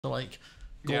to like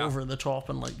go over the top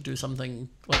and like do something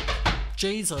like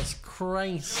Jesus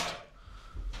Christ.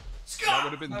 That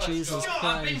would have been Jesus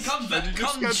Christ. I've been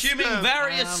consuming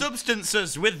various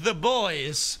substances with the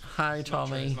boys. Hi,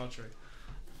 Tommy. It's not true.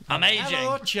 I'm aging.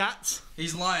 Hello, chat.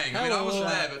 He's lying. I mean, I wasn't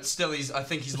there, but still, I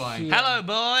think he's lying. Yeah. Hello,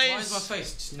 Why is my boys.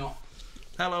 face just not?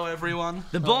 Hello, everyone.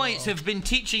 The boys have been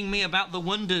teaching me about the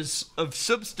wonders of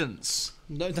substance.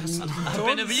 No, that's not. I've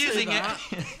been abusing it.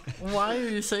 Why are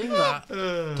you saying that?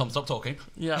 Tom, stop talking.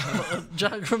 Yeah,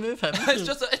 Jack, remove him. It's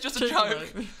just a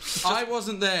joke. I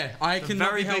wasn't there. I cannot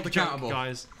Very be held big joke, accountable.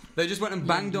 guys. They just went and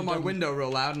banged on my window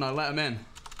real loud, and I let them in.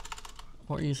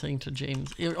 What are you saying to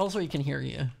James? Also, he can hear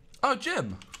you. Oh,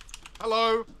 Jim.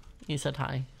 Hello. He said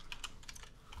hi.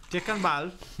 Dick and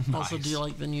Bal. Also, do you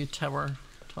like the new tower,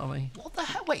 Tommy? What the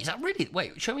hell? Wait, is that really?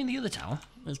 Wait, show me the other tower.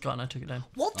 It's gone. I took it down.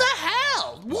 What the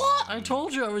hell? What? I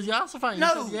told you I was yassifying.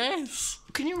 No. You said yes.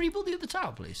 Can you rebuild the other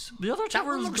tower, please? The other That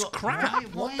tower one looks got crap.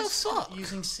 What the fuck?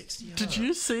 Using 60. Did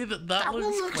you say that That one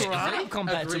looks looks crap? crap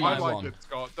compared to I my like one. it,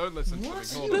 Scott. Don't listen to me.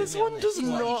 Ignore This me. one does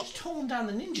not. Just torn down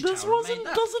the ninja This tower. wasn't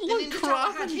doesn't The look Ninja Tower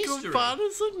crap had in history.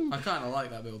 comparison. I kind of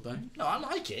like that build, though. No, I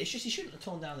like it. It's just you shouldn't have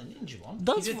torn down the ninja one. He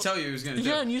That's did what- tell you he was going to do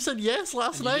yeah, it. and you said yes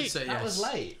last And you night. did say That yes. was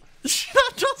late.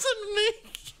 That doesn't mean.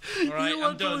 All right, You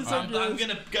I'm literally done. said I'm yes.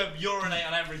 gonna go urinate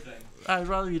on everything. I'd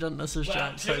rather you didn't. This is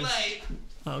Jack's Too house. late.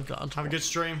 Oh god. Have a good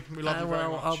stream. We love you very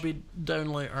Well, much. I'll be down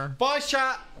later. Bye,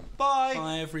 chat. Bye.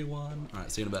 Bye, everyone. All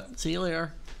right, see you in a bit. See you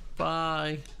later.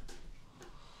 Bye.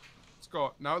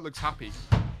 Scott, now it looks happy.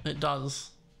 It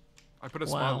does. I put a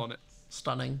Wow. smile on it.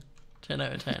 Stunning. 10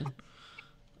 out of 10.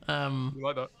 You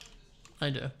like that? I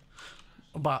do.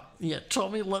 But yeah,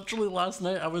 Tommy literally last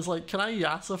night I was like, can I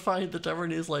yassify the tower?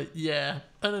 And he's like, yeah.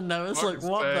 And then now it's like, Fuck's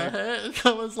what the sake. heck?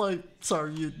 I was like,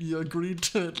 sorry, you agreed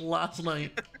to it last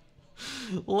night.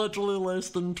 Literally less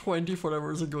than 24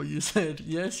 hours ago you said,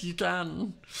 yes you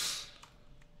can.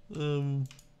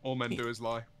 All men do is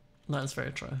lie. That's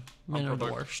very true. Men are the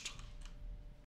provoked. worst.